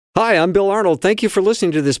Hi, I'm Bill Arnold. Thank you for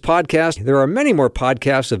listening to this podcast. There are many more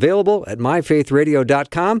podcasts available at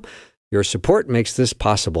myfaithradio.com. Your support makes this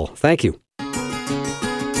possible. Thank you.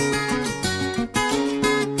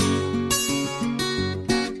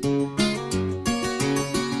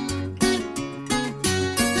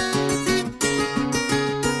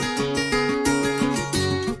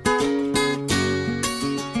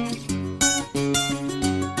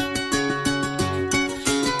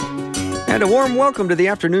 And a warm welcome to the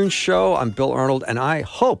afternoon show. I'm Bill Arnold, and I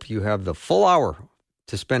hope you have the full hour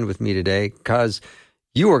to spend with me today because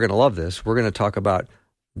you are going to love this. We're going to talk about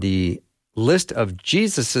the list of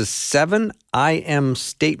Jesus's 7 I am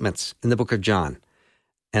statements in the book of John.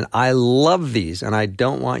 And I love these, and I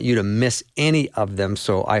don't want you to miss any of them.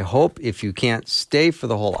 So I hope if you can't stay for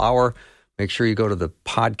the whole hour, make sure you go to the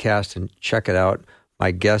podcast and check it out. My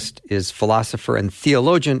guest is philosopher and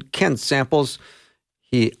theologian Kenneth Samples.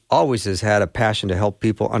 He always has had a passion to help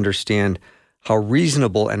people understand how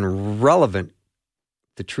reasonable and relevant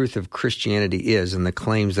the truth of Christianity is and the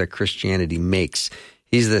claims that Christianity makes.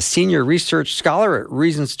 He's the senior research scholar at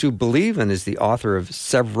Reasons to Believe and is the author of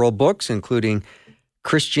several books, including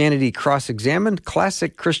Christianity Cross-Examined,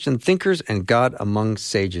 Classic Christian Thinkers, and God Among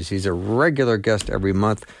Sages. He's a regular guest every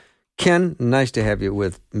month. Ken, nice to have you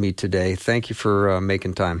with me today. Thank you for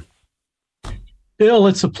making time. Bill,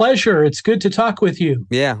 it's a pleasure. It's good to talk with you.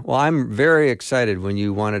 Yeah, well, I'm very excited when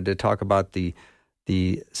you wanted to talk about the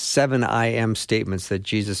 7 I am statements that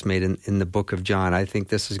Jesus made in the book of John. I think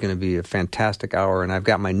this is going to be a fantastic hour, and I've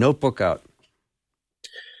got my notebook out.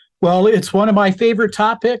 Well, it's one of my favorite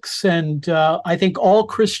topics, and I think all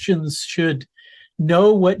Christians should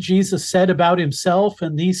know what Jesus said about himself,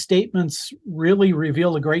 and these statements really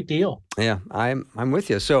reveal a great deal. Yeah, I'm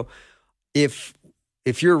with you. So if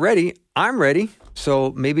you're ready, I'm ready.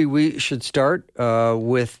 So maybe we should start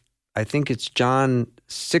with, I think it's John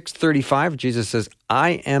 6:35. Jesus says,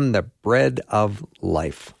 I am the bread of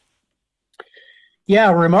life.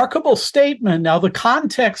 Yeah, remarkable statement. Now, the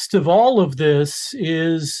context of all of this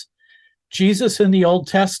is Jesus in the Old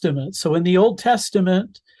Testament. So in the Old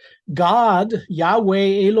Testament, God,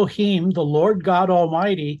 Yahweh Elohim, the Lord God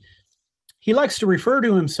Almighty, he likes to refer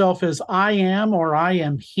to himself as I am or I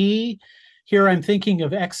am he. Here I'm thinking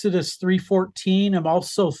of Exodus 3:14. I'm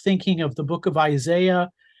also thinking of the book of Isaiah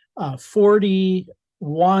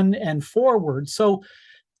 41 and forward. So,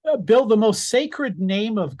 Bill, the most sacred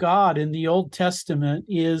name of God in the Old Testament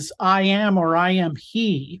is I am or I am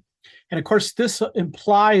he. And of course, this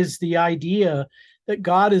implies the idea that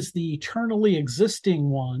God is the eternally existing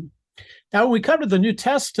one. Now, when we come to the New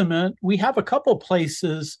Testament, we have a couple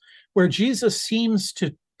places where Jesus seems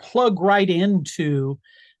to plug right into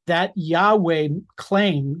that Yahweh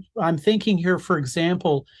claim. I'm thinking here, for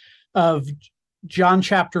example, of John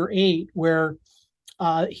chapter 8, where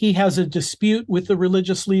he has a dispute with the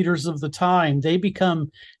religious leaders of the time. They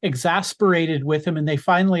become exasperated with him, and they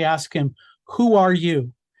finally ask him, who are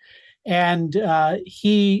you? And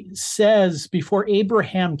he says, before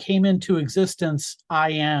Abraham came into existence,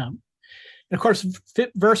 I am. And of course,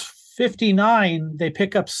 verse 59, they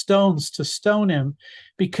pick up stones to stone him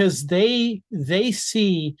because they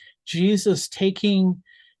see Jesus taking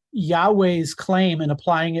Yahweh's claim and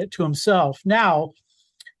applying it to himself. Now,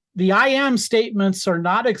 the I am statements are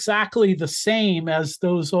not exactly the same as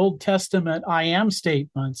those Old Testament I am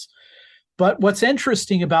statements. But what's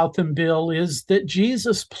interesting about them, Bill, is that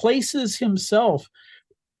Jesus places himself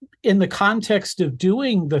in the context of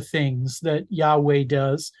doing the things that Yahweh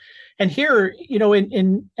does. And here,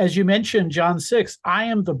 in as you mentioned, John 6, I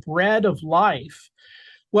am the bread of life.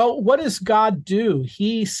 Well, what does God do?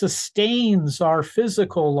 He sustains our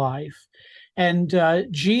physical life. And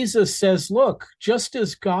Jesus says, look, just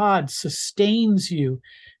as God sustains you,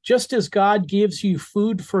 just as God gives you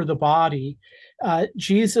food for the body,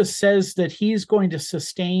 Jesus says that he's going to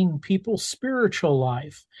sustain people's spiritual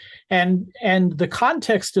life. And the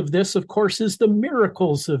context of this, of course, is the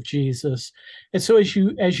miracles of Jesus. And so as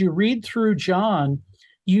you read through John,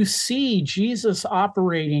 you see Jesus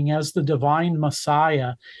operating as the divine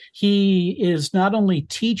Messiah. He is not only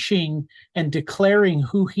teaching and declaring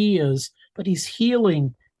who he is, but he's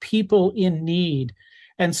healing people in need.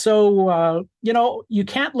 And so, you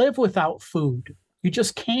can't live without food. You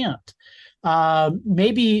just can't.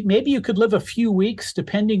 Maybe you could live a few weeks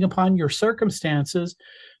depending upon your circumstances,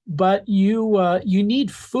 but you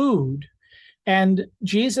need food. And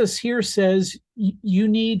Jesus here says you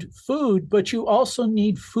need food, but you also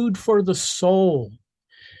need food for the soul.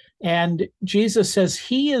 And Jesus says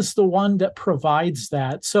he is the one that provides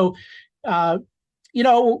that. So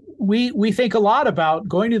we think a lot about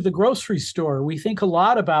going to the grocery store. We think a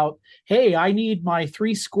lot about, hey, I need my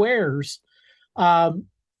 3 squares. Um,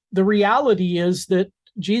 the reality is that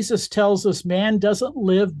Jesus tells us man doesn't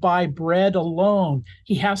live by bread alone.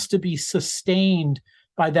 He has to be sustained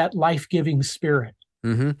by that life-giving spirit.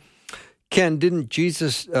 Mm-hmm. Ken, didn't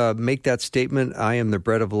Jesus make that statement, I am the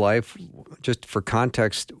bread of life? Just for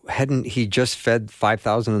context, hadn't he just fed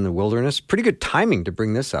 5,000 in the wilderness? Pretty good timing to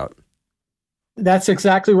bring this out. That's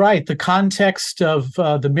exactly right. The context of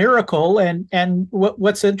the miracle, and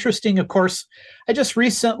what's interesting, of course, I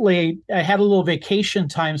had a little vacation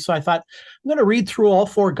time, so I thought I'm going to read through all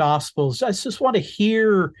 4 Gospels. I just want to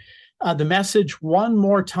hear the message one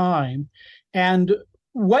more time, and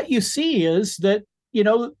what you see is that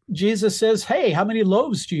Jesus says, "Hey, how many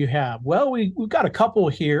loaves do you have?" Well, we've got a couple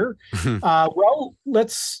here. Well,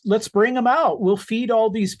 let's bring them out. We'll feed all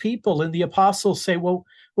these people, and the apostles say, well,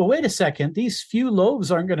 wait a second. These few loaves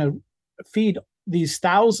aren't going to feed these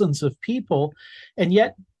thousands of people. And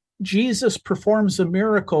yet Jesus performs a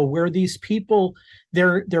miracle where these people,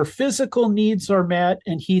 their physical needs are met.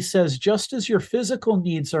 And he says, just as your physical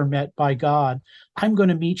needs are met by God, I'm going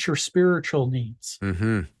to meet your spiritual needs.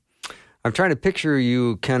 Mm-hmm. I'm trying to picture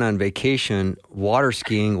you, Ken, on vacation, water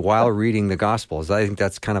skiing while reading the Gospels. I think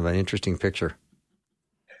that's kind of an interesting picture.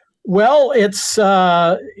 Well, it's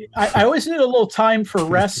I always need a little time for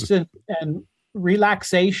rest and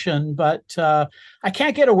relaxation, but I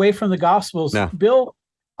can't get away from the Gospels. No. Bill,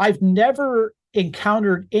 I've never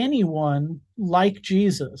encountered anyone like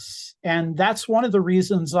Jesus, and that's one of the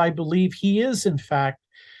reasons I believe he is, in fact,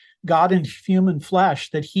 God in human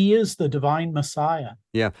flesh, that he is the divine Messiah.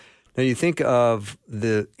 Yeah. Now you think of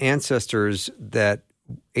the ancestors that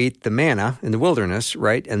ate the manna in the wilderness,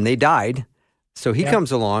 right? And they died. So he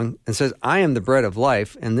comes along and says, I am the bread of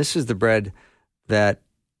life, and this is the bread that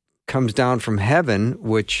comes down from heaven,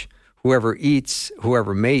 which whoever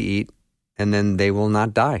may eat, and then they will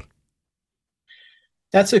not die.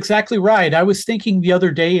 That's exactly right. I was thinking the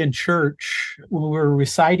other day in church when we were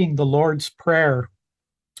reciting the Lord's Prayer,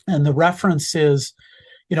 and the reference is,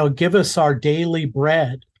 give us our daily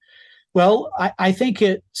bread. Well, I think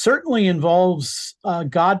it certainly involves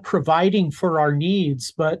God providing for our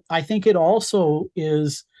needs, but I think it also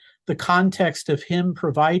is the context of him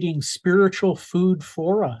providing spiritual food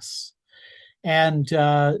for us. And,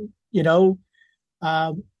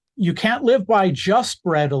 you can't live by just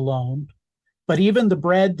bread alone, but even the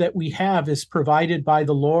bread that we have is provided by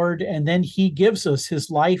the Lord, and then he gives us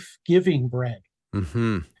his life-giving bread,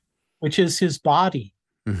 which is his body.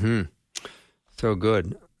 Mm-hmm. So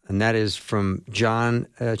good. And that is from John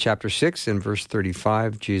chapter 6 and verse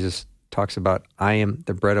 35. Jesus talks about, I am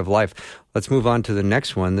the bread of life. Let's move on to the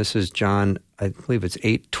next one. This is John, I believe it's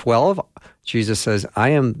 8:12. Jesus says, I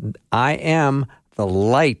am the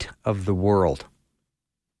light of the world.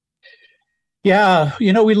 Yeah,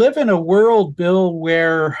 we live in a world, Bill,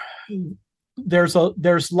 where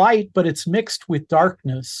there's light, but it's mixed with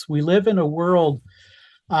darkness. We live in a world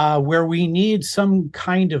where we need some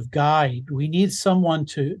kind of guide. We need someone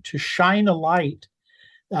to shine a light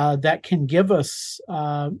that can give us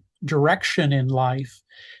direction in life.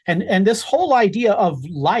 And this whole idea of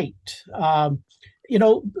light, not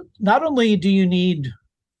only do you need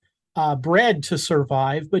bread to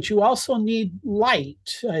survive, but you also need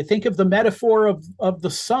light. I think of the metaphor of the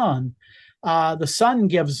sun. The sun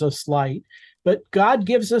gives us light. But God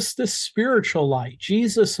gives us this spiritual light.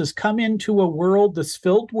 Jesus has come into a world that's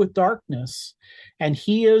filled with darkness, and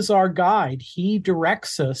he is our guide. He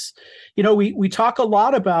directs us. We talk a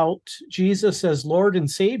lot about Jesus as Lord and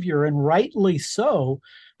Savior, and rightly so,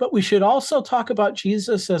 but we should also talk about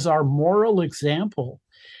Jesus as our moral example.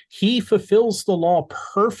 He fulfills the law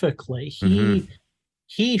perfectly.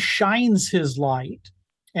 He shines his light.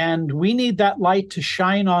 And we need that light to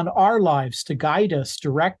shine on our lives, to guide us,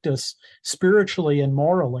 direct us spiritually and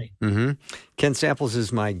morally. Mm-hmm. Ken Samples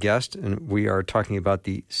is my guest, and we are talking about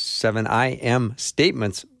the 7 I am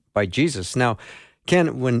statements by Jesus. Now,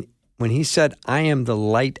 Ken, when he said, I am the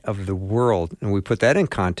light of the world, and we put that in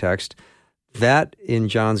context, that in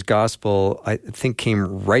John's gospel, I think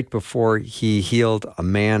came right before he healed a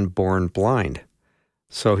man born blind.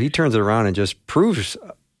 So he turns it around and just proves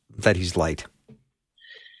that he's light.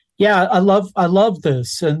 Yeah, I love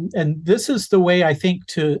this, and this is the way I think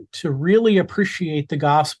to really appreciate the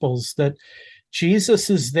Gospels, that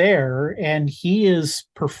Jesus is there and he is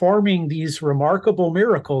performing these remarkable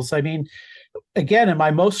miracles. I mean, again, in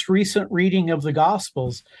my most recent reading of the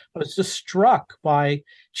Gospels, I was just struck by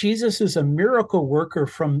Jesus is a miracle worker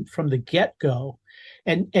from the get-go,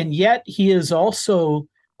 and yet he is also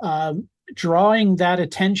drawing that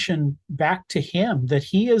attention back to him, that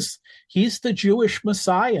he's the Jewish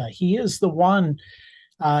Messiah. He is the one.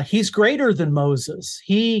 He's greater than Moses.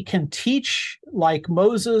 He can teach like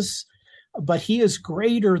Moses, but he is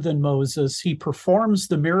greater than Moses. He performs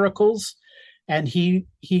the miracles, and he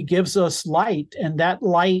gives us light, and that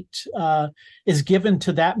light is given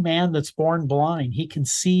to that man that's born blind. He can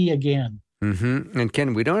see again. Mm-hmm. And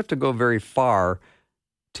Ken, we don't have to go very far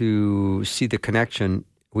to see the connection.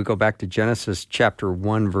 We go back to Genesis chapter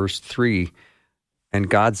 1, verse 3, and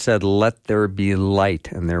God said, "Let there be light,"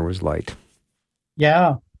 and there was light.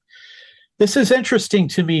 Yeah. This is interesting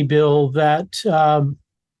to me, Bill, that,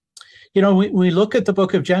 we look at the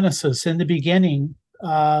book of Genesis. In the beginning,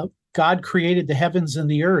 God created the heavens and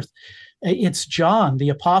the earth. It's John, the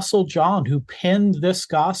Apostle John, who penned this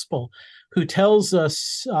gospel, who tells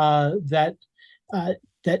us that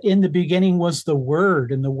in the beginning was the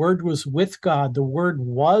Word, and the Word was with God. The Word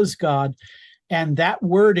was God. And that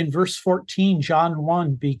Word in verse 14, John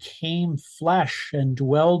 1, became flesh and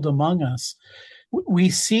dwelled among us. We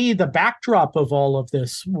see the backdrop of all of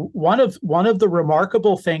this. One of the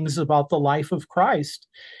remarkable things about the life of Christ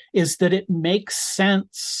is that it makes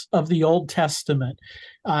sense of the Old Testament.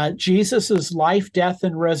 Jesus's life, death,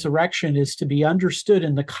 and resurrection is to be understood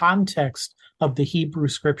in the context of the Hebrew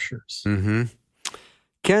Scriptures. Mm-hmm.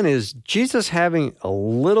 Ken, is Jesus having a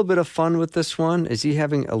little bit of fun with this one? Is he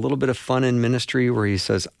having a little bit of fun in ministry where he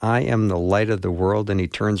says, "I am the light of the world," and he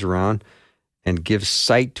turns around and gives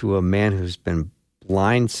sight to a man who's been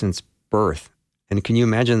blind since birth? And can you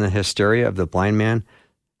imagine the hysteria of the blind man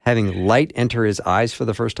having light enter his eyes for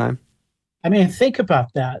the first time? I mean, think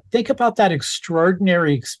about that. Think about that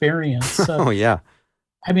extraordinary experience. Oh, yeah.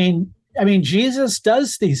 I mean, Jesus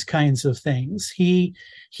does these kinds of things. He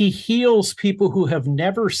heals people who have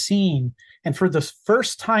never seen, and for the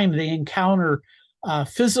first time they encounter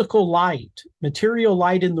physical light, material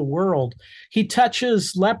light in the world. He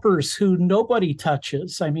touches lepers who nobody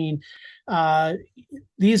touches. I mean,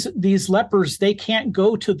 these lepers, they can't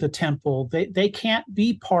go to the temple. They can't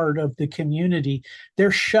be part of the community.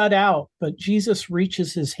 They're shut out, but Jesus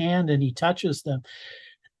reaches his hand and he touches them.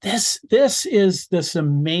 This is this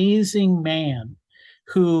amazing man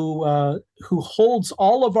who holds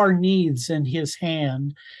all of our needs in his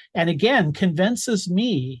hand, and again convinces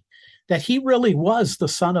me that he really was the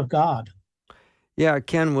Son of God. Yeah,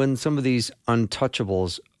 Ken, when some of these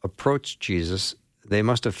untouchables approached Jesus, they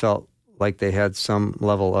must have felt like they had some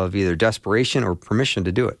level of either desperation or permission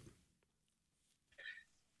to do it.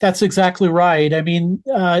 That's exactly right. I mean,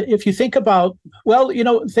 if you think about,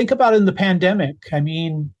 think about in the pandemic. I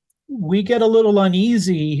mean, we get a little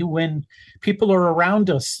uneasy when people are around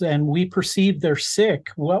us and we perceive they're sick.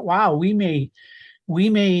 Wow, they may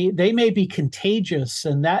be contagious,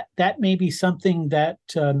 and that may be something that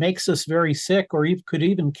makes us very sick or could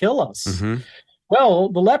even kill us. Mm-hmm. Well,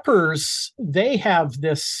 the lepers, they have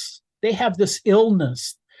this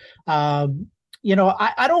illness. I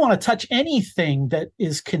don't want to touch anything that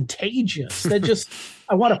is contagious.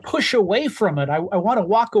 I want to push away from it. I want to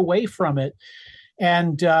walk away from it.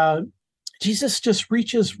 And Jesus just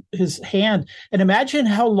reaches his hand. And imagine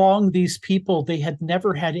how long these people, they had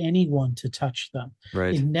never had anyone to touch them.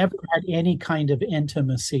 Right. They never had any kind of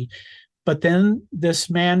intimacy. But then this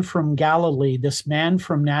man from Galilee, this man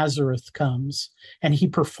from Nazareth comes, and he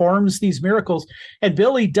performs these miracles. And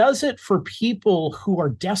Billy does it for people who are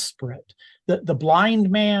desperate. The blind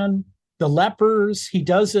man, the lepers, he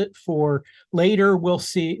does it for, later we'll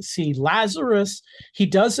see Lazarus. He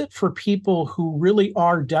does it for people who really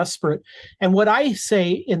are desperate. And what I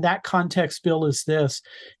say in that context, Bill, is this: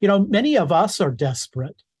 many of us are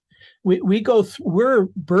desperate. We're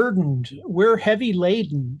burdened, we're heavy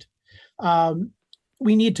laden.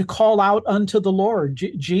 We need to call out unto the Lord.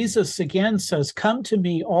 Jesus again says, "Come to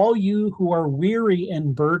me, all you who are weary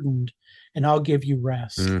and burdened, and I'll give you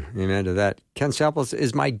rest." Amen to that. Ken Samples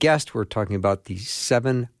is my guest. We're talking about the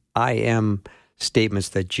 7 I am statements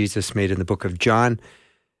that Jesus made in the book of John.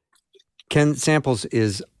 Ken Samples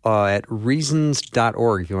is at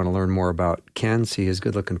reasons.org if you want to learn more about Ken, see his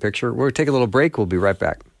good-looking picture. We'll take a little break. We'll be right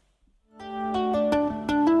back.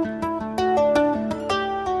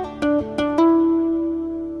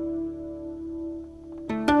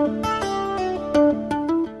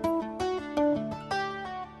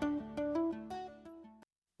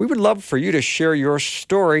 We would love for you to share your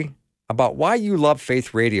story about why you love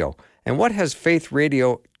Faith Radio and what has Faith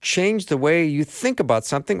Radio changed the way you think about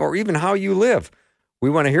something or even how you live. We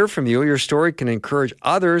want to hear from you. Your story can encourage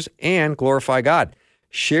others and glorify God.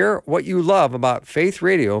 Share what you love about Faith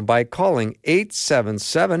Radio by calling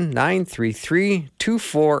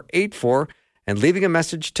 877-933-2484 and leaving a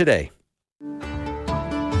message today. If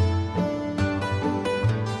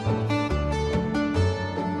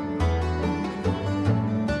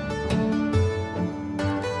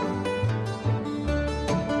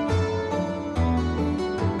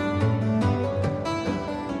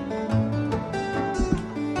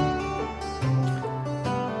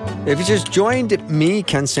you just joined me,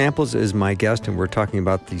 Ken Samples is my guest, and we're talking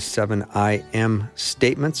about the 7 I am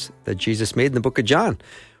statements that Jesus made in the book of John.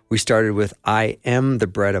 We started with I am the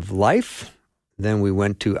bread of life. Then we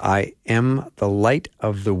went to I am the light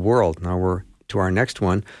of the world. Now we're to our next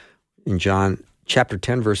one. In John chapter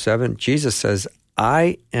 10, verse 7, Jesus says,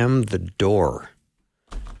 I am the door.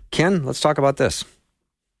 Ken, let's talk about this.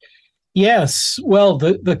 Yes. Well,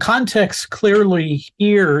 the context clearly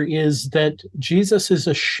here is that Jesus is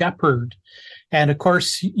a shepherd. And of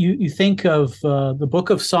course, you think of the book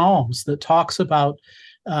of Psalms that talks about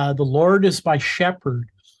the Lord is my shepherd.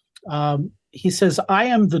 He says, I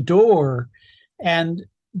am the door. And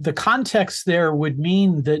the context there would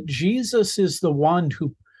mean that Jesus is the one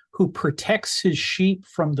who protects his sheep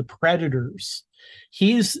from the predators.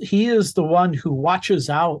 He is the one who watches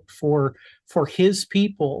out for his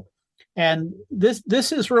people. And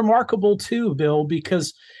this is remarkable too, Bill,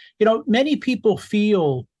 because, many people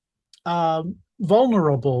feel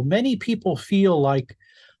vulnerable. Many people feel like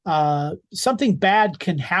something bad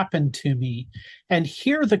can happen to me. And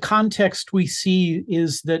here the context we see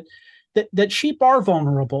is that sheep are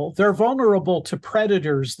vulnerable. They're vulnerable to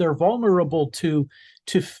predators. They're vulnerable to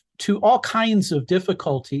all kinds of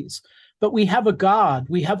difficulties. But we have a God,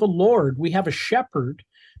 we have a Lord, we have a shepherd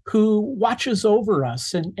who watches over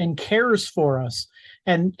us and cares for us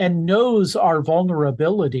and knows our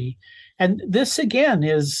vulnerability. And this, again,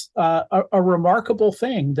 is a remarkable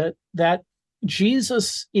thing that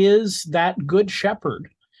Jesus is that good shepherd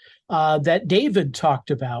that David talked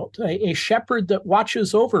about, a shepherd that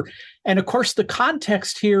watches over. And of course, the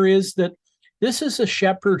context here is that this is a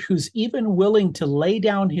shepherd who's even willing to lay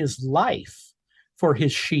down his life for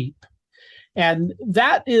his sheep. And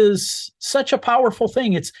that is such a powerful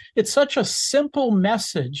thing. It's such a simple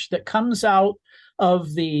message that comes out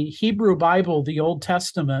of the Hebrew Bible, the Old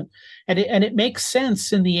Testament, and it makes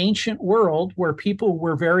sense in the ancient world where people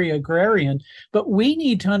were very agrarian. But we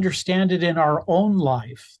need to understand it in our own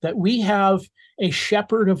life, that we have a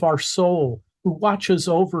shepherd of our soul who watches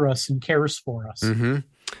over us and cares for us. Mm-hmm.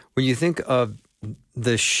 When you think of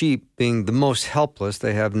the sheep being the most helpless,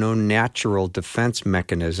 they have no natural defense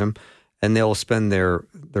mechanism, and they'll spend their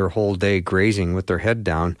whole day grazing with their head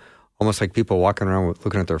down, almost like people walking around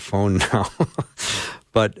looking at their phone now.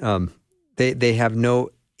 But they have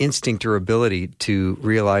no instinct or ability to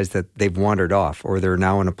realize that they've wandered off or they're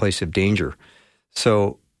now in a place of danger.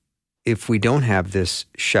 So if we don't have this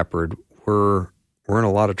shepherd, we're in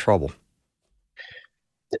a lot of trouble.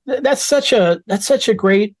 That's such a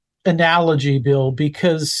great analogy, Bill,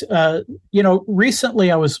 because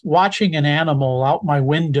recently I was watching an animal out my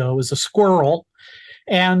window. It was a squirrel,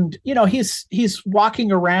 and he's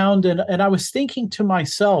walking around, and I was thinking to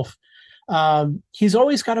myself, he's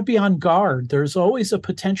always got to be on guard. There's always a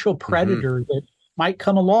potential predator that might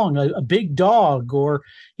come along, a big dog, or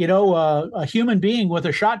a human being with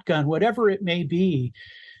a shotgun, whatever it may be.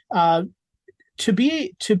 To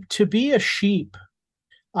be a sheep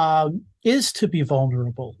is to be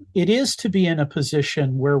vulnerable. It is to be in a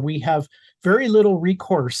position where we have very little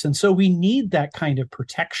recourse. And so we need that kind of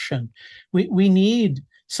protection. We need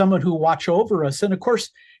someone who watch over us. And of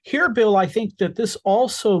course, here, Bill, I think that this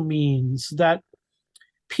also means that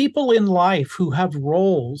people in life who have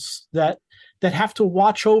roles that have to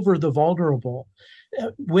watch over the vulnerable,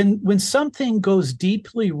 when something goes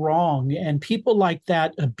deeply wrong and people like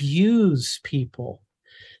that abuse people,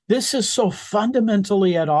 this is so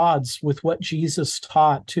fundamentally at odds with what Jesus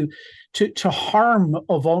taught. To harm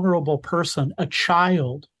a vulnerable person, a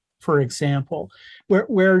child, for example,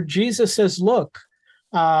 where Jesus says, look,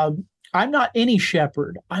 I'm not any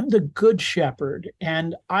shepherd. I'm the good shepherd,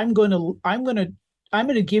 and I'm going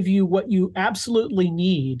to give you what you absolutely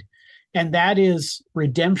need, and that is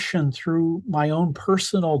redemption through my own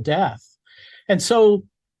personal death. And so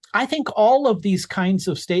I think all of these kinds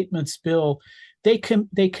of statements, Bill, they can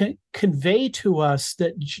convey to us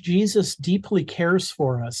that Jesus deeply cares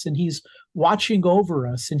for us, and he's watching over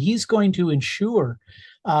us, and he's going to ensure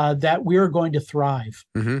that we're going to thrive.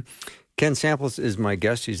 Mm-hmm. Ken Samples is my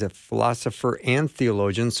guest. He's a philosopher and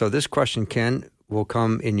theologian. So this question, Ken, will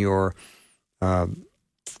come in your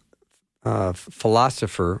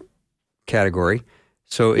philosopher category.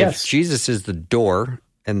 So if Jesus is the door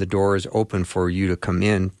and the door is open for you to come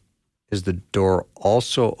in, is the door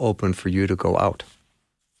also open for you to go out?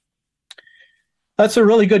 That's a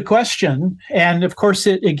really good question. And of course,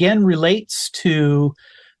 it again relates to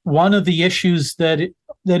one of the issues that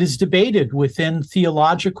is debated within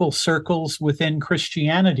theological circles within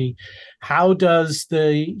Christianity. How does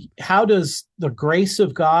the grace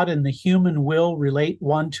of God and the human will relate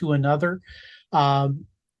one to another?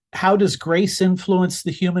 How does grace influence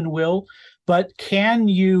the human will? But can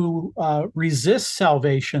you resist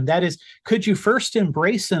salvation? That is, could you first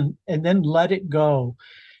embrace and then let it go?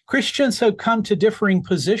 Christians have come to differing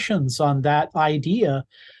positions on that idea.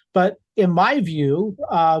 But in my view,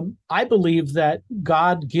 I believe that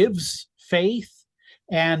God gives faith,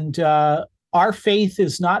 and our faith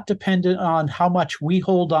is not dependent on how much we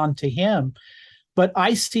hold on to him, but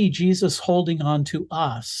I see Jesus holding on to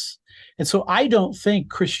us. And so I don't think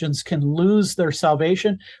Christians can lose their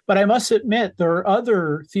salvation, but I must admit there are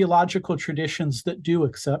other theological traditions that do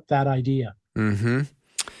accept that idea. Mm-hmm.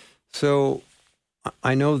 So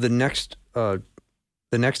I know the next I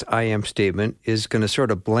am statement is going to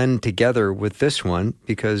sort of blend together with this one,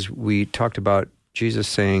 because we talked about Jesus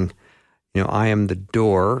saying, I am the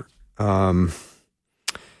door. Now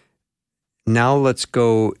let's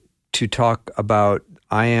go to talk about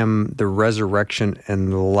I am the resurrection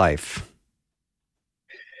and the life.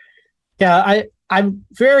 Yeah, I'm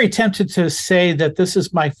very tempted to say that this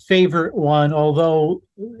is my favorite one, although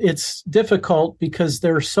it's difficult because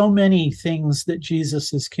there are so many things that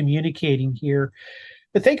Jesus is communicating here.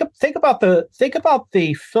 But think about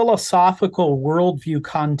the philosophical worldview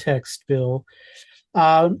context, Bill.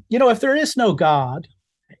 If there is no God,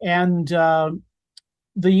 and the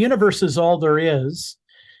universe is all there is,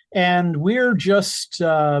 and we're just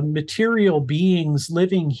material beings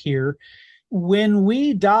living here, when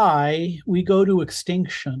we die, we go to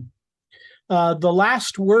extinction. The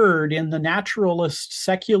last word in the naturalist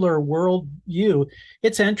secular worldview,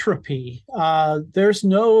 it's entropy. There's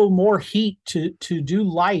no more heat to do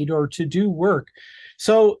light or to do work.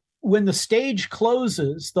 So when the stage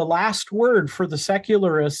closes, the last word for the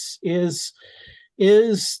secularists is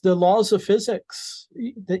the laws of physics,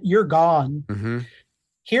 that you're gone. Mm-hmm.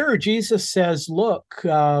 Here, Jesus says, look,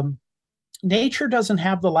 nature doesn't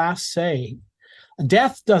have the last say.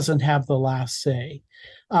 Death doesn't have the last say.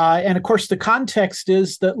 And of course, the context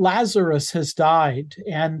is that Lazarus has died,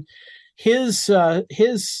 and his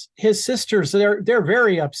sisters, they're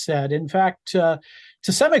very upset. In fact, to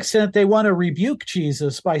some extent, they want to rebuke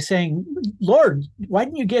Jesus by saying, "Lord, why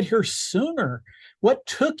didn't you get here sooner? What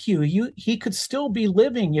took you? He could still be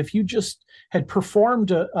living if you just had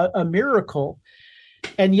performed a miracle."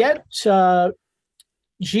 And yet,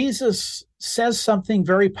 Jesus says something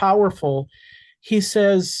very powerful. He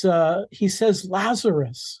says,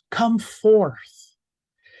 Lazarus, come forth.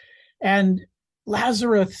 And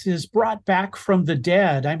Lazarus is brought back from the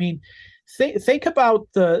dead. I mean, think about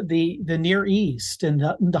the Near East and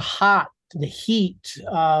the heat,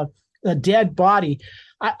 a dead body.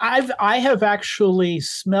 I have actually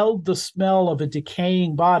smelled the smell of a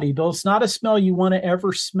decaying body, though it's not a smell you want to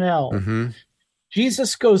ever smell. Mm-hmm.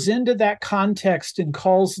 Jesus goes into that context and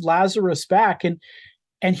calls Lazarus back.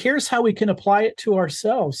 And here's how we can apply it to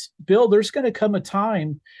ourselves. Bill, there's going to come a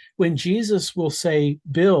time when Jesus will say,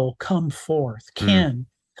 Bill, come forth. Ken,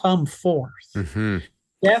 come forth. Mm-hmm.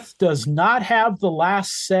 Death does not have the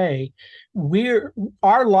last say.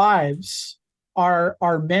 Our lives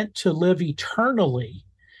are meant to live eternally.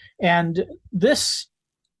 And this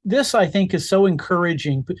I think is so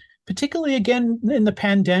encouraging, particularly again in the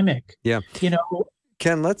pandemic. Yeah.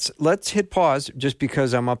 Ken, let's hit pause just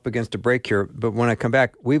because I'm up against a break here. But when I come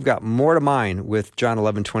back, we've got more to mine with John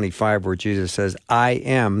 11:25, where Jesus says, I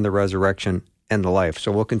am the resurrection and the life.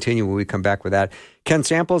 So we'll continue when we come back with that. Ken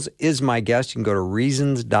Samples is my guest. You can go to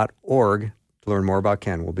reasons.org to learn more about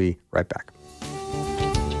Ken. We'll be right back.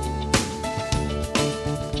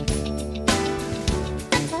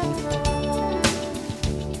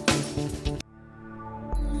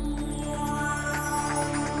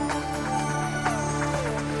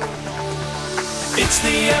 It's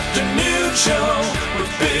the afternoon show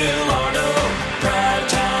with Bill Arnold. Prime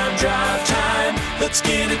time, drive time. Let's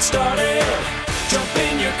get it started. Jump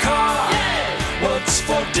in your car. Yeah. What's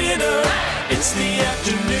for dinner? Hey. It's the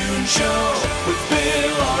afternoon show with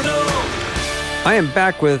Bill Arnold. I am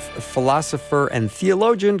back with philosopher and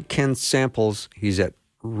theologian Ken Samples. He's at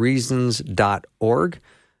reasons.org.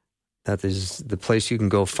 That is the place you can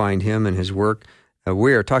go find him and his work.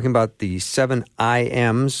 We are talking about the 7 I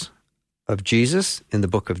Ams of Jesus in the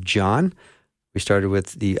book of John. We started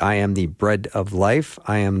with I am the bread of life.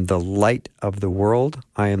 I am the light of the world.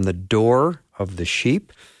 I am the door of the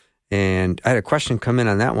sheep. And I had a question come in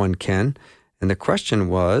on that one, Ken. And the question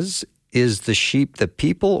was, is the sheep the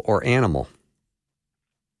people or animal?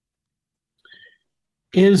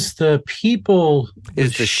 Is the people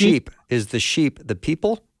Is the sheep the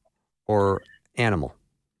people or animal?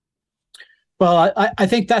 Well, I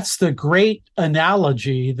think that's the great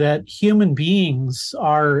analogy, that human beings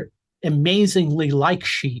are amazingly like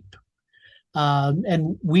sheep.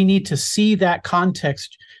 And we need to see that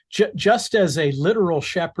context. Just as a literal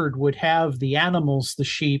shepherd would have the animals, the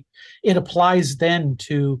sheep, it applies then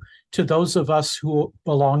to those of us who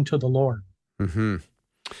belong to the Lord. Mm-hmm.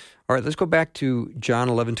 All right, let's go back to John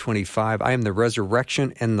 11:25. I am the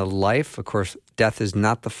resurrection and the life. Of course, death is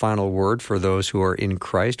not the final word for those who are in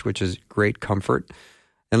Christ, which is great comfort.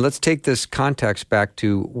 And let's take this context back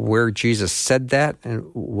to where Jesus said that and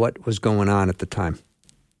what was going on at the time.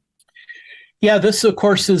 Yeah, this, of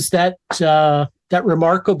course, is that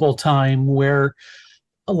remarkable time where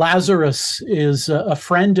Lazarus is a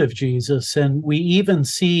friend of Jesus, and we even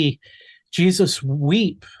see Jesus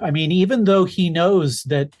weep. I mean, even though he knows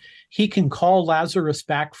that he can call Lazarus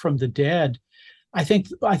back from the dead, I think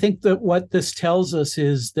that what this tells us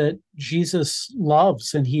is that Jesus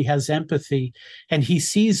loves, and he has empathy, and he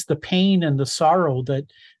sees the pain and the sorrow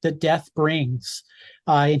that death brings,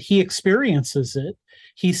 and he experiences it.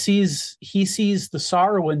 He sees the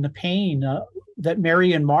sorrow and the pain that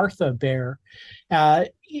Mary and Martha bear. And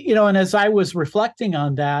as I was reflecting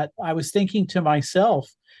on that, I was thinking to myself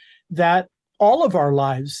that all of our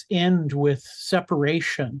lives end with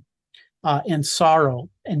separation and sorrow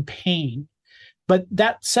and pain. But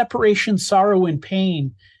that separation, sorrow, and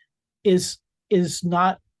pain is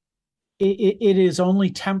not, it is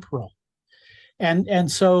only temporal.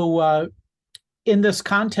 And so in this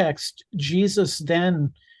context, Jesus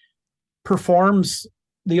then performs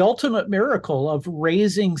the ultimate miracle of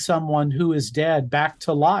raising someone who is dead back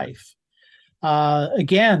to life.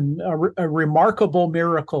 Again, a remarkable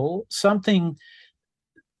miracle, something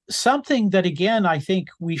that, again, I think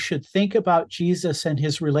we should think about Jesus and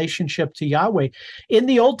his relationship to Yahweh. In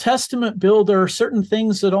the Old Testament, Bill, there are certain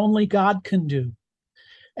things that only God can do.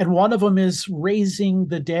 And one of them is raising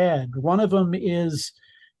the dead. One of them is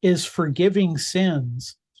forgiving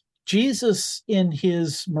sins. Jesus, in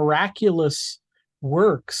his miraculous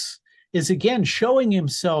works, is again showing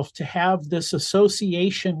himself to have this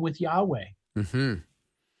association with Yahweh. Mm-hmm.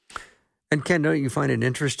 And Ken, don't you find it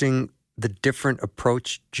interesting the different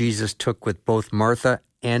approach Jesus took with both Martha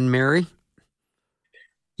and Mary?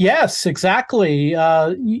 Yes, exactly.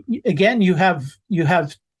 Again, you have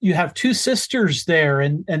two sisters there,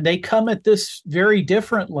 and they come at this very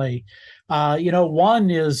differently.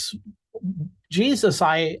 One is, Jesus,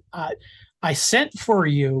 I sent for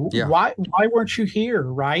you. Yeah. Why weren't you here?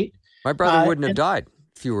 Right? My brother wouldn't have died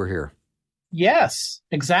if you were here. Yes,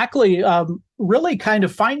 exactly. Really kind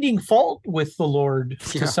of finding fault with the Lord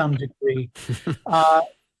to some degree.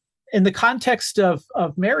 In the context of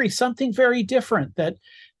Mary, something very different,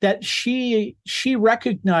 that she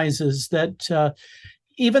recognizes that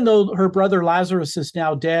even though her brother Lazarus is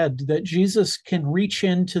now dead, that Jesus can reach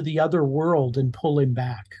into the other world and pull him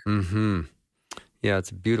back. Mm-hmm. Yeah,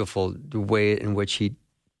 it's a beautiful way in which he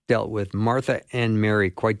dealt with Martha and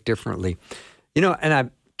Mary quite differently. And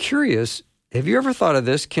I'm curious, have you ever thought of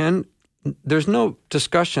this, Ken? There's no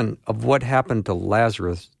discussion of what happened to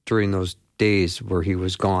Lazarus during those days where he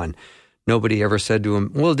was gone. Nobody ever said to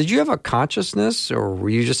him, well, did you have a consciousness, or were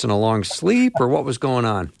you just in a long sleep, or what was going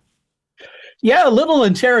on? Yeah, a little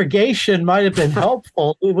interrogation might have been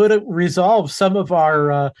helpful. It would have resolved some of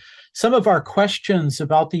our questions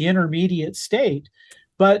about the intermediate state.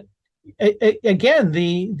 But again,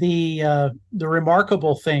 the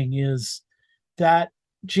remarkable thing is that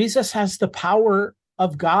Jesus has the power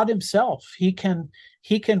of God himself. He can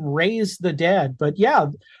raise the dead. But yeah,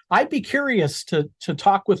 I'd be curious to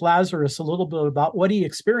talk with Lazarus a little bit about what he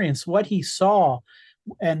experienced, what he saw,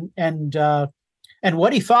 and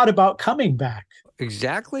what he thought about coming back.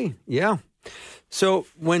 Exactly. Yeah. So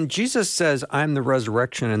when Jesus says, I'm the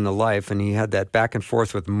resurrection and the life, and he had that back and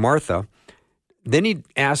forth with Martha, then he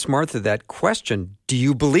asked Martha that question, do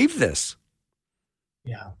you believe this?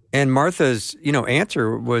 Yeah. And Martha's,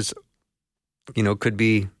 answer was, could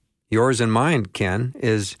be yours and mine, Ken,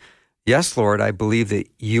 is, yes, Lord, I believe that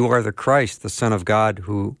you are the Christ, the Son of God,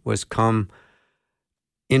 who was come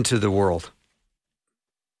into the world.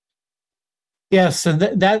 Yes, and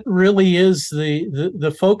that really is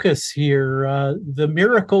the focus here. The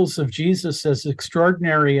miracles of Jesus, as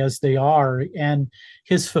extraordinary as they are, and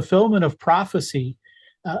his fulfillment of prophecy,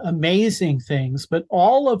 amazing things. But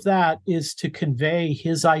all of that is to convey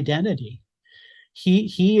his identity.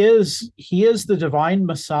 He is the divine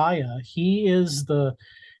Messiah. He is the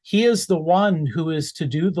one who is to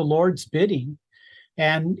do the Lord's bidding.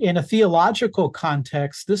 And in a theological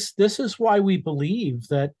context, this is why we believe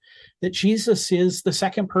that Jesus is the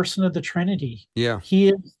second person of the Trinity. Yeah.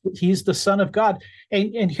 He's the Son of God.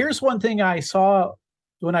 And here's one thing I saw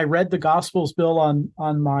when I read the Gospels, Bill,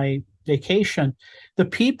 on my vacation.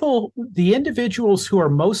 The individuals who are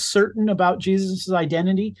most certain about Jesus'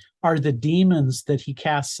 identity are the demons that he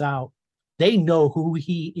casts out. They know who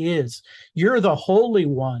he is. You're the Holy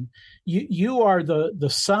One. You are the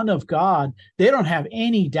Son of God. They don't have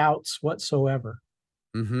any doubts whatsoever.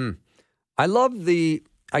 Mm-hmm. I love the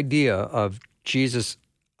idea of Jesus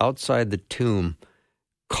outside the tomb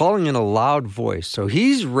calling in a loud voice. So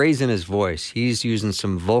he's raising his voice. He's using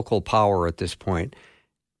some vocal power at this point.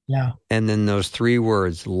 Yeah. And then those three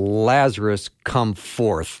words, Lazarus, come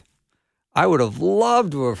forth. I would have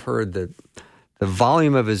loved to have heard the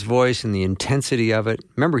volume of his voice and the intensity of it.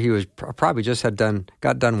 Remember, he was probably just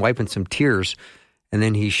got done wiping some tears, and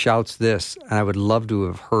then he shouts this. And I would love to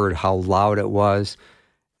have heard how loud it was.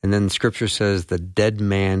 And then the scripture says the dead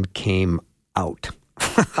man came out.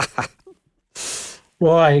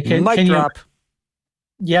 Boy, Mic drop.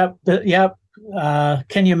 Yep.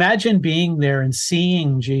 Can you imagine being there and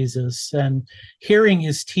seeing Jesus and hearing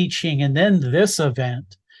his teaching, and then this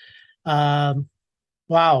event?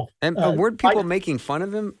 Wow. And weren't people making fun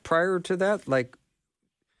of him prior to that? Like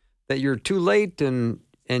that you're too late and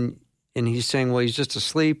he's saying, well, he's just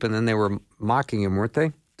asleep, and then they were mocking him, weren't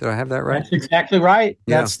they? Did I have that right? That's exactly right.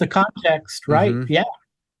 Yeah. That's the context, right? Mm-hmm. Yeah.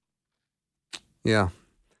 Yeah.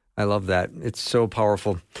 I love that. It's so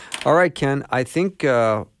powerful. All right, Ken, I think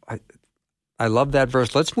I love that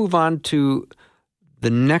verse. Let's move on to the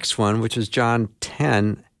next one, which is John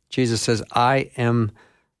 10. Jesus says, I am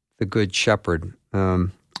the good shepherd.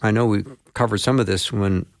 I know we covered some of this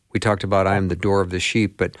when we talked about I am the door of the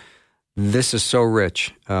sheep, but this is so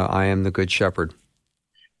rich. I am the good shepherd.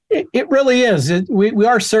 It really is. We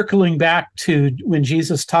are circling back to when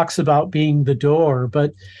Jesus talks about being the door.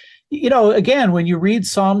 But, again, when you read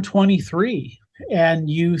Psalm 23 and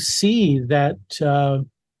you see that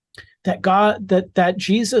that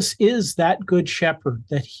Jesus is that good shepherd,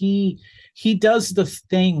 that he does the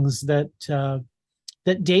things that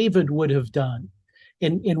David would have done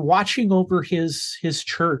in watching over his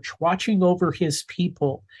church, watching over his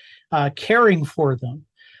people, caring for them.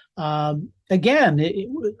 Again,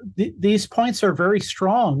 these points are very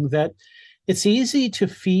strong, that it's easy to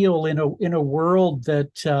feel in a world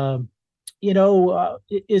that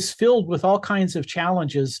is filled with all kinds of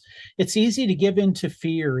challenges. It's easy to give into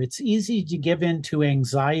fear. It's easy to give into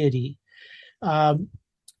anxiety.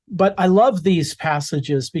 But I love these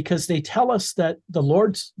passages because they tell us that the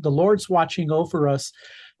Lord's watching over us.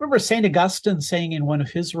 I remember St. Augustine saying in one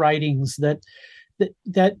of his writings that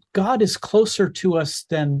God is closer to us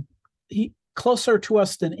than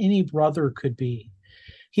any brother could be.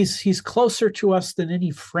 He's closer to us than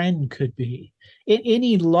any friend could be,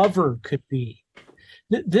 any lover could be.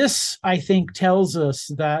 This, I think, tells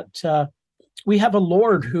us that we have a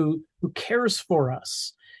Lord who cares for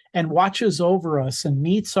us and watches over us and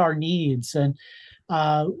meets our needs. And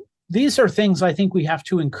these are things I think we have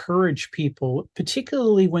to encourage people,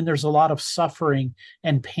 particularly when there's a lot of suffering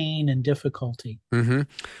and pain and difficulty. Mm-hmm.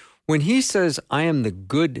 When he says, I am the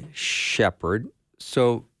good shepherd,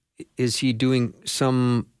 so is he doing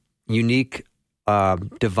some unique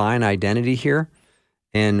divine identity here?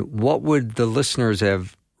 And what would the listeners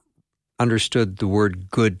have understood the word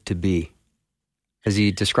good to be? Is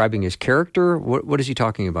he describing his character? What is he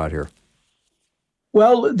talking about here?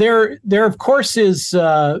 Well, there of course is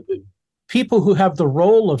people who have the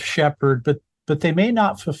role of shepherd, but they may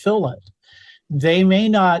not fulfill it. They may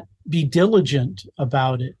not be diligent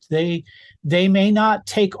about it. They may not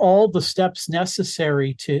take all the steps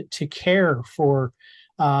necessary to care for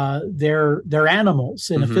their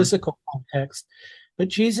animals in a physical context. But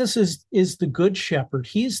Jesus is the good shepherd.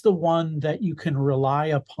 He's the one that you can rely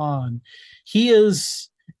upon. He is,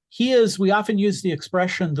 we often use the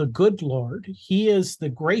expression, the good Lord. He is the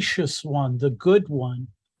gracious one, the good one.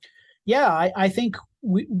 Yeah, I think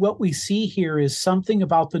what we see here is something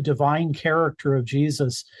about the divine character of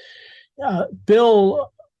Jesus.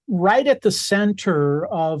 Bill, right at the center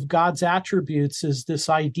of God's attributes is this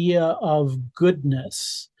idea of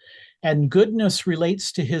goodness. And goodness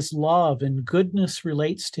relates to his love, and goodness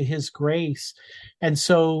relates to his grace. And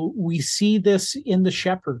so we see this in the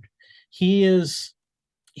shepherd. He is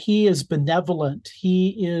benevolent.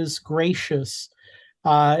 He is gracious.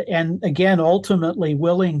 And again, ultimately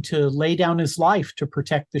willing to lay down his life to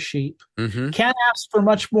protect the sheep. Mm-hmm. Can't ask for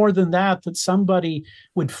much more than that somebody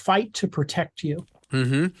would fight to protect you.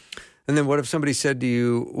 Mm-hmm. And then what if somebody said to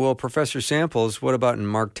you, well, Professor Samples, what about in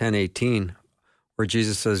Mark 10:18, where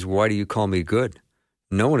Jesus says, "Why do you call me good?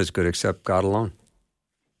 No one is good except God alone."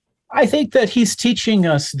 I think that he's teaching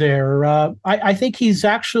us there. I think he's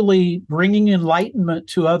actually bringing enlightenment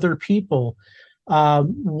to other people.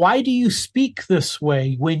 Why do you speak this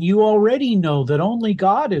way when you already know that only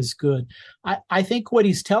God is good? I think what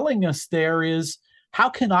he's telling us there is, how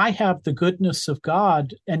can I have the goodness of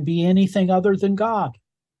God and be anything other than God?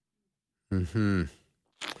 Hmm.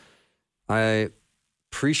 I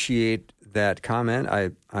appreciate that comment.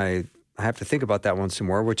 I have to think about that one some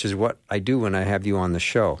more, which is what I do when I have you on the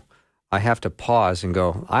show. I have to pause and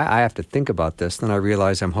go, I have to think about this. Then I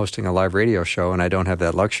realize I'm hosting a live radio show and I don't have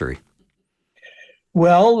that luxury.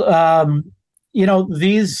 Well,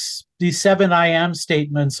 these 7 I am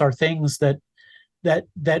statements are things that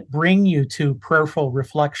bring you to prayerful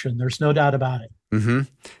reflection. There's no doubt about it. Mm-hmm.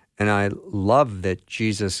 And I love that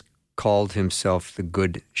Jesus called himself the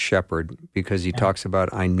Good Shepherd, because he talks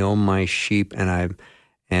about, I know my sheep and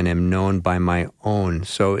am known by my own.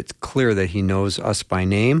 So it's clear that he knows us by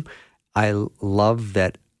name. I love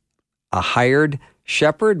that a hired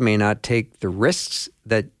shepherd may not take the risks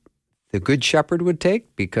that the good shepherd would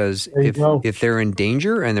take, because if they're in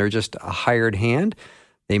danger and they're just a hired hand,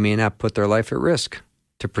 they may not put their life at risk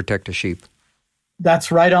to protect a sheep.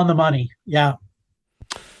 That's right on the money. Yeah.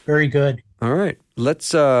 Very good. All right. Let's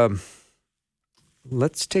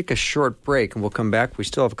take a short break and we'll come back. We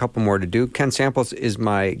still have a couple more to do. Ken Samples is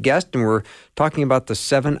my guest, and we're talking about the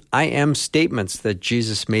 7 I am statements that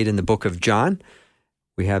Jesus made in the book of John.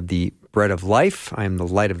 We have the bread of life. I am the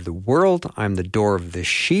light of the world. I am the door of the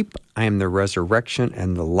sheep. I am the resurrection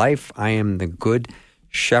and the life. I am the good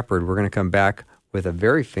shepherd. We're going to come back with a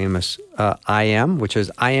very famous I am, which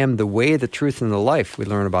is, I am the way, the truth, and the life. We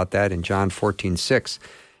learn about that in John 14:6.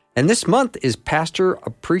 And this month is Pastor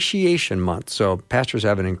Appreciation Month. So pastors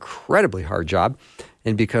have an incredibly hard job.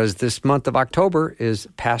 And because this month of October is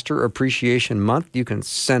Pastor Appreciation Month, you can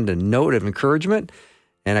send a note of encouragement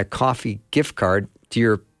and a coffee gift card to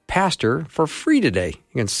your pastor for free today.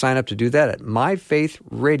 You can sign up to do that at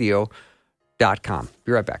myfaithradio.com.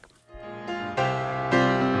 Be right back.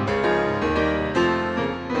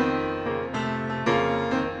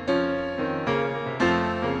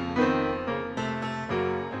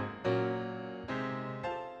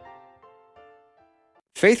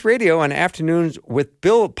 Faith Radio and Afternoons with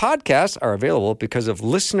Bill podcasts are available because of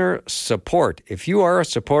listener support. If you are a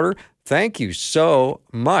supporter, thank you so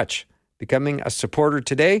much. Becoming a supporter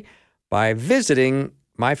today by visiting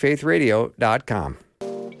myfaithradio.com.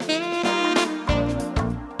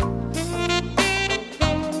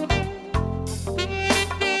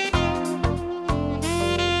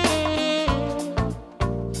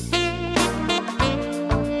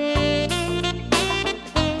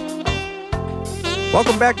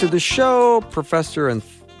 Welcome back to the show. Professor and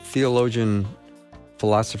theologian,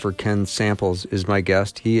 philosopher Ken Samples is my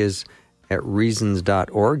guest. He is at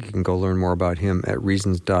reasons.org. You can go learn more about him at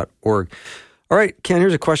reasons.org. All right, Ken,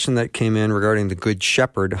 here's a question that came in regarding the Good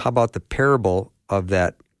Shepherd. How about the parable of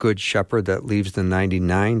that Good Shepherd that leaves the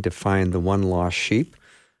 99 to find the one lost sheep?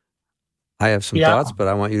 I have some thoughts, but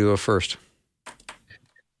I want you to go first.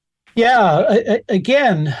 Yeah,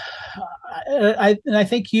 again, I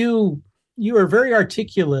think you are very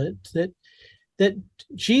articulate that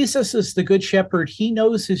Jesus is the Good Shepherd. He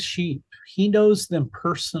knows his sheep. He knows them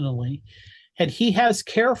personally, and he has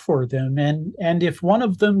care for them. And if one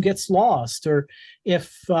of them gets lost, or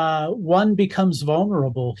if one becomes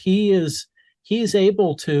vulnerable, he is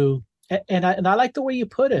able to. And I like the way you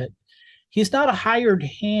put it. He's not a hired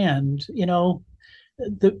hand. You know,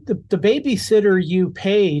 the babysitter you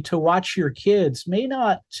pay to watch your kids may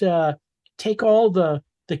not take all the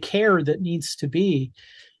care that needs to be.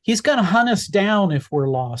 He's going to hunt us down if we're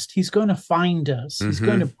lost. He's going to find us. He's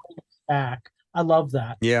going to bring us back. I love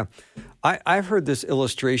that. Yeah. I've heard this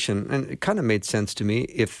illustration, and it kind of made sense to me.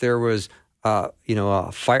 If there was, a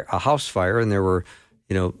house fire, and there were,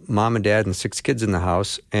 mom and dad and 6 kids in the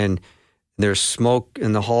house, and there's smoke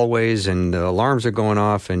in the hallways, and the alarms are going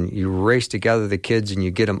off, and you race to gather the kids, and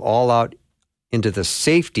you get them all out into the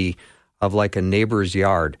safety of like a neighbor's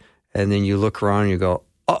yard. And then you look around and you go,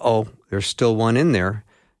 uh-oh, there's still one in there.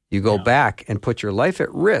 You go back and put your life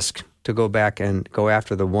at risk to go back and go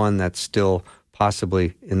after the one that's still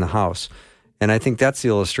possibly in the house. And I think that's the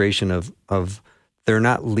illustration of they're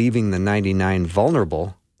not leaving the 99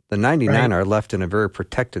 vulnerable. The 99 are left in a very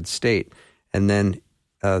protected state. And then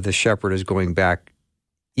the shepherd is going back,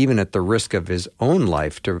 even at the risk of his own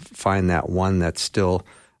life, to find that one that's still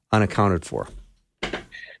unaccounted for.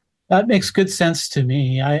 That makes good sense to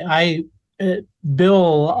me.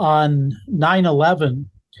 Bill, on 9/11,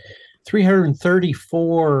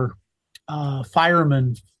 334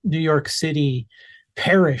 firemen, New York City,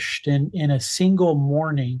 perished in a single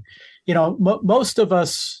morning. Most of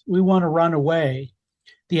us, we want to run away.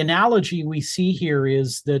 The analogy we see here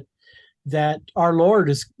is that our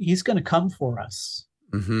Lord he's going to come for us.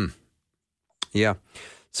 Mm-hmm. Yeah.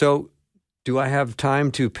 So do I have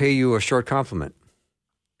time to pay you a short compliment?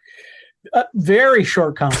 A very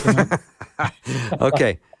short compliment.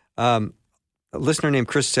 Okay. A listener named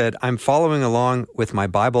Chris said, I'm following along with my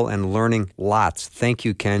Bible and learning lots. Thank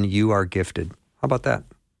you, Ken. You are gifted. How about that?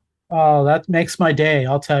 Oh, that makes my day,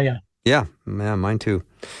 I'll tell you. Yeah, mine too.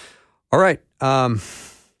 All right.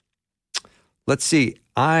 Let's see.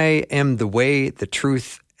 I am the way, the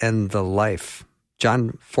truth, and the life.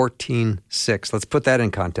 John 14:6. Let's put that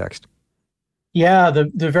in context. Yeah,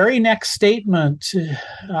 the very next statement,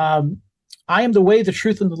 I am the way, the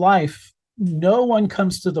truth, and the life. No one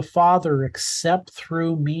comes to the Father except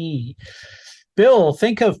through me. Bill,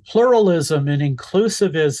 think of pluralism and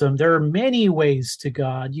inclusivism. There are many ways to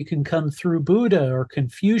God. You can come through Buddha or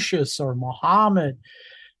Confucius or Muhammad.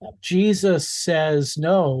 Jesus says,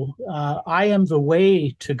 no, I am the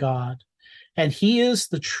way to God. And he is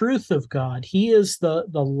the truth of God. He is the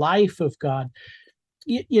life of God.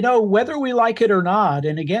 Whether we like it or not,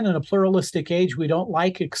 and again, in a pluralistic age, we don't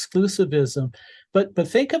like exclusivism, but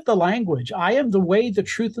think of the language. I am the way, the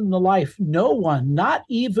truth, and the life. No one, not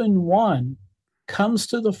even one, comes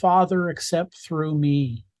to the Father except through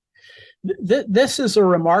me. This is a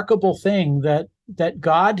remarkable thing that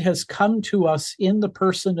God has come to us in the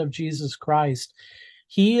person of Jesus Christ.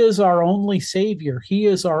 He is our only Savior. He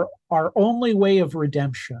is our only way of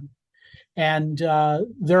redemption. And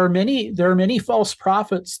there are many false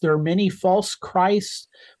prophets. There are many false Christs,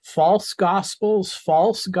 false gospels,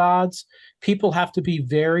 false gods. People have to be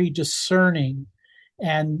very discerning.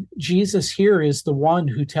 And Jesus here is the one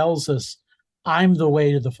who tells us, I'm the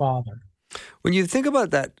way to the Father. When you think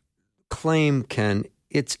about that claim, Ken,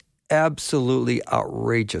 it's absolutely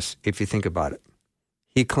outrageous if you think about it.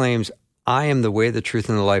 He claims, I am the way, the truth,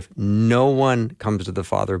 and the life. No one comes to the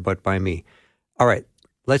Father but by me. All right,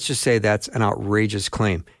 let's just say that's an outrageous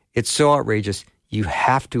claim. It's so outrageous, you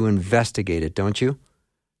have to investigate it, don't you?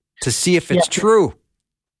 To see if it's true.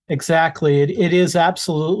 Exactly. It is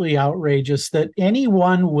absolutely outrageous that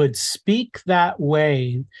anyone would speak that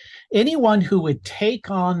way, anyone who would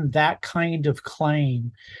take on that kind of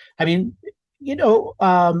claim. I mean,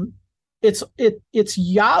 it's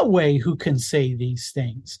Yahweh who can say these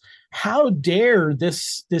things. How dare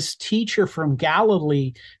this teacher from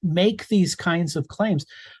Galilee make these kinds of claims?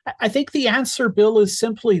 I think the answer, Bill, is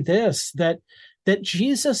simply this, that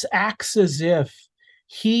Jesus acts as if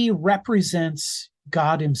he represents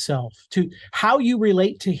God himself. To how you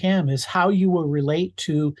relate to him is how you will relate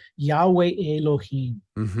to Yahweh Elohim.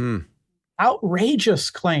 Mm-hmm. Outrageous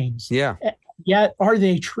claims. Yeah. Yet are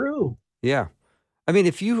they true? Yeah. I mean,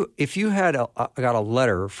 if you had got a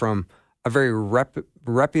letter from a very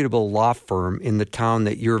reputable law firm in the town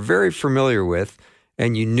that you're very familiar with,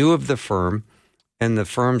 and you knew of the firm, and the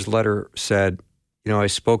firm's letter said, I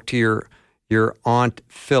spoke to your aunt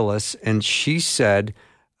Phyllis, and she said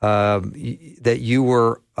that you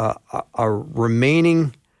were a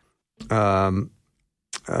remaining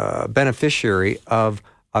beneficiary of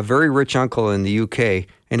a very rich uncle in the UK,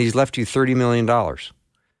 and he's left you $30 million.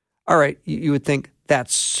 All right, you would think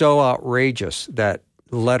that's so outrageous, that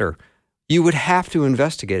letter. You would have to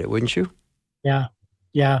investigate it, wouldn't you? Yeah.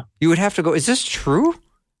 You would have to go, is this true?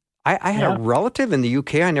 I had a relative in the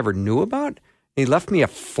UK I never knew about, and he left me a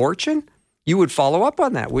fortune? You would follow up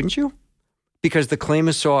on that, wouldn't you? Because the claim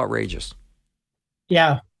is so outrageous.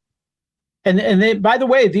 Yeah. And they, by the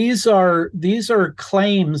way, these are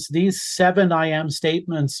claims, these 7 I am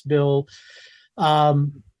statements, Bill.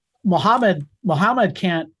 Muhammad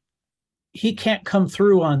can't come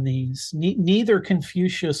through on these. Neither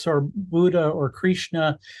Confucius or Buddha or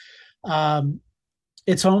Krishna.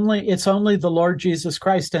 It's only the Lord Jesus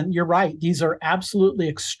Christ. And you're right; these are absolutely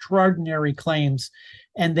extraordinary claims,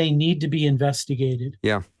 and they need to be investigated.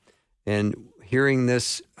 Yeah, and hearing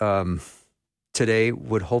this today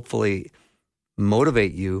would hopefully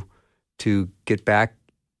motivate you to get back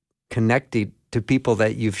connected to people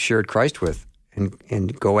that you've shared Christ with,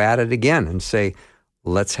 and go at it again and say,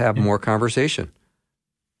 let's have more conversation.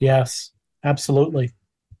 Yes, absolutely.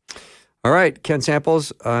 All right, Ken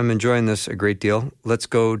Samples, I'm enjoying this a great deal. Let's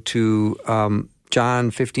go to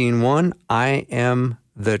John 15:1. I am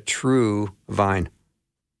the true vine.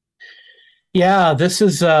 Yeah, this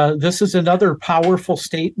is another powerful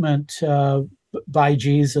statement by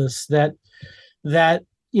Jesus that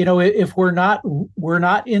if we're not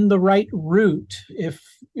in the right route, if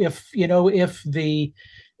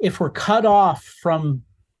if we're cut off from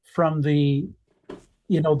the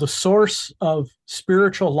the source of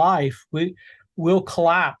spiritual life, we'll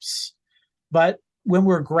collapse. But when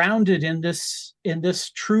we're grounded in this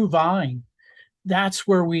true vine, that's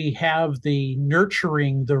where we have the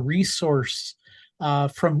nurturing, the resource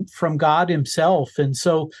from God Himself. And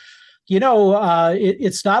so,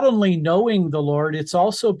 it's not only knowing the Lord; it's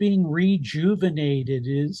also being rejuvenated.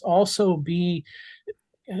 It's also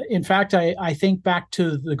in fact, I think back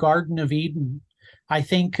to the Garden of Eden. I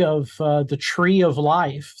think of the tree of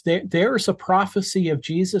life. There's a prophecy of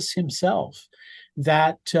Jesus Himself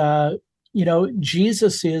that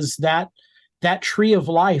Jesus is that tree of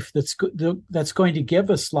life that's going to give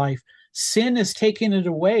us life. Sin is taking it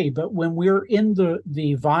away, but when we're in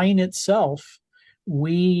the vine itself,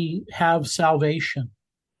 we have salvation.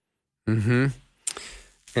 Mm-hmm.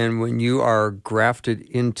 And when you are grafted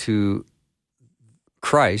into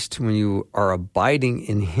Christ, when you are abiding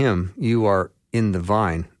in Him, you are in the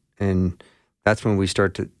vine. And that's when we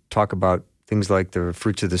start to talk about things like the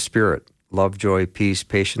fruits of the Spirit: love, joy, peace,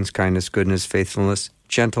 patience, kindness, goodness, faithfulness,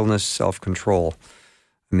 gentleness, self-control.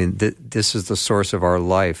 I mean, this is the source of our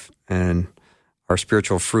life, and our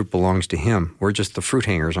spiritual fruit belongs to Him. We're just the fruit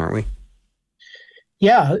hangers, aren't we?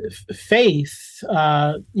 Yeah, faith,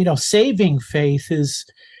 saving faith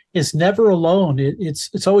is never alone.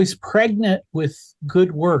 It's always pregnant with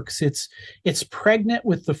good works. It's pregnant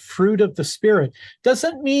with the fruit of the Spirit.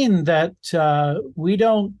 Doesn't mean that we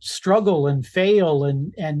don't struggle and fail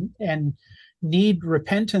and need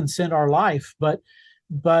repentance in our life, but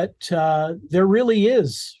there really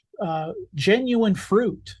is genuine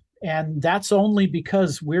fruit, and that's only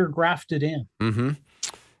because we're grafted in. Mm-hmm.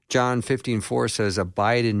 John 15:4 says,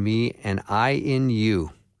 "Abide in me, and I in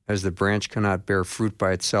you. As the branch cannot bear fruit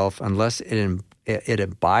by itself unless it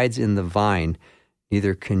abides in the vine,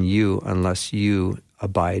 neither can you unless you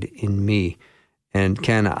abide in me." And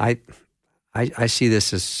Ken, I see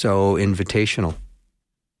this as so invitational.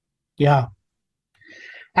 Yeah,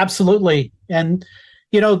 absolutely. And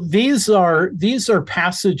these are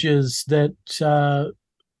passages that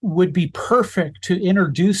would be perfect to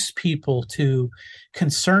introduce people to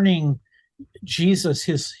concerning Jesus,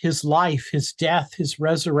 his life, his death, his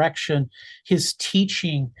resurrection, his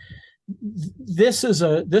teaching. This is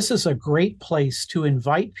a great place to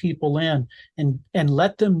invite people in and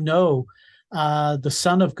let them know the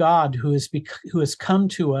Son of God who has come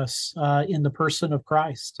to us in the person of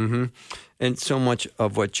Christ. Mm-hmm. And so much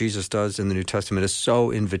of what Jesus does in the New Testament is so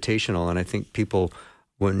invitational. And I think people,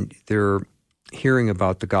 when they're hearing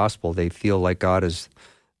about the gospel, they feel like God is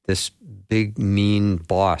this big, mean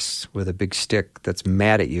boss with a big stick that's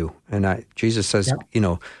mad at you. And Jesus says,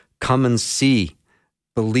 come and see,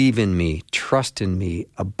 believe in me, trust in me,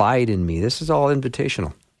 abide in me. This is all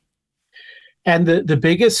invitational. And the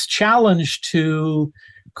biggest challenge to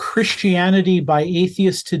Christianity by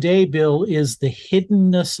atheists today, Bill, is the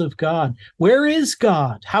hiddenness of God. Where is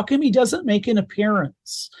God? How come He doesn't make an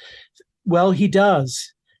appearance? Well, He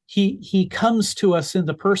does. He comes to us in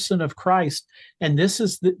the person of Christ, and this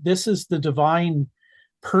is the divine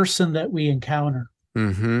person that we encounter.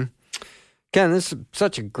 Mm-hmm. Ken, this is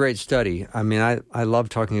such a great study. I mean, I love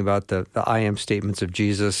talking about the I am statements of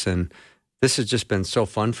Jesus, and this has just been so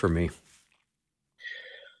fun for me.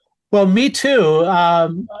 Well, me too.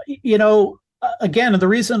 Again, the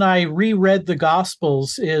reason I reread the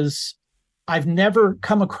Gospels is I've never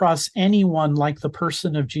come across anyone like the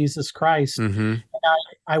person of Jesus Christ. Mm-hmm.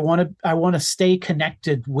 I want to stay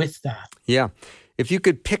connected with that. Yeah. If you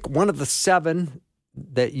could pick one of the 7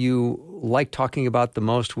 that you like talking about the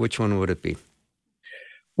most, which one would it be?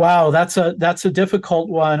 Wow, that's a difficult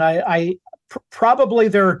one. Probably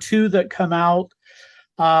there are 2 that come out.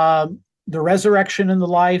 The resurrection and the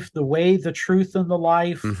life, the way, the truth, and the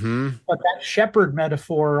life. Mm-hmm. But that shepherd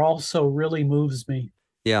metaphor also really moves me.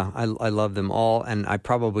 Yeah, I love them all, and I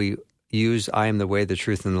probably use I am the way, the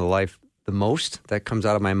truth, and the life the most. That comes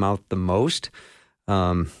out of my mouth the most.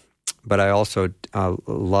 But I also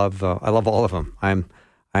love all of them. I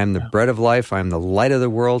am the bread of life. I am the light of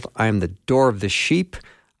the world. I am the door of the sheep.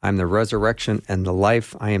 I am the resurrection and the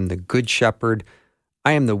life. I am the good shepherd.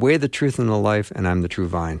 I am the way, the truth, and the life, and I'm the true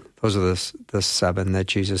vine. Those are the 7 that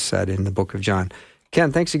Jesus said in the book of John.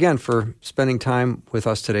 Ken, thanks again for spending time with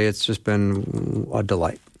us today. It's just been a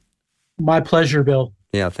delight. My pleasure, Bill.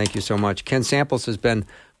 Yeah, thank you so much. Ken Samples has been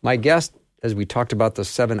my guest as we talked about the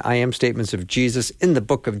 7 I am statements of Jesus in the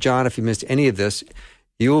book of John. If you missed any of this,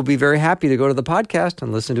 you will be very happy to go to the podcast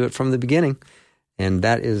and listen to it from the beginning. And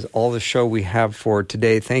that is all the show we have for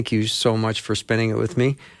today. Thank you so much for spending it with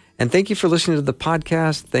me. And thank you for listening to the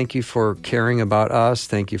podcast. Thank you for caring about us.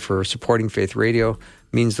 Thank you for supporting Faith Radio. It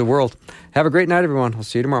means the world. Have a great night, everyone. I'll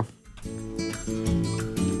see you tomorrow.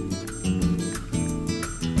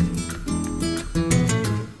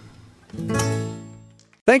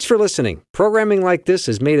 Thanks for listening. Programming like this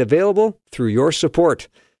is made available through your support.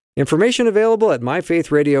 Information available at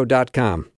myfaithradio.com.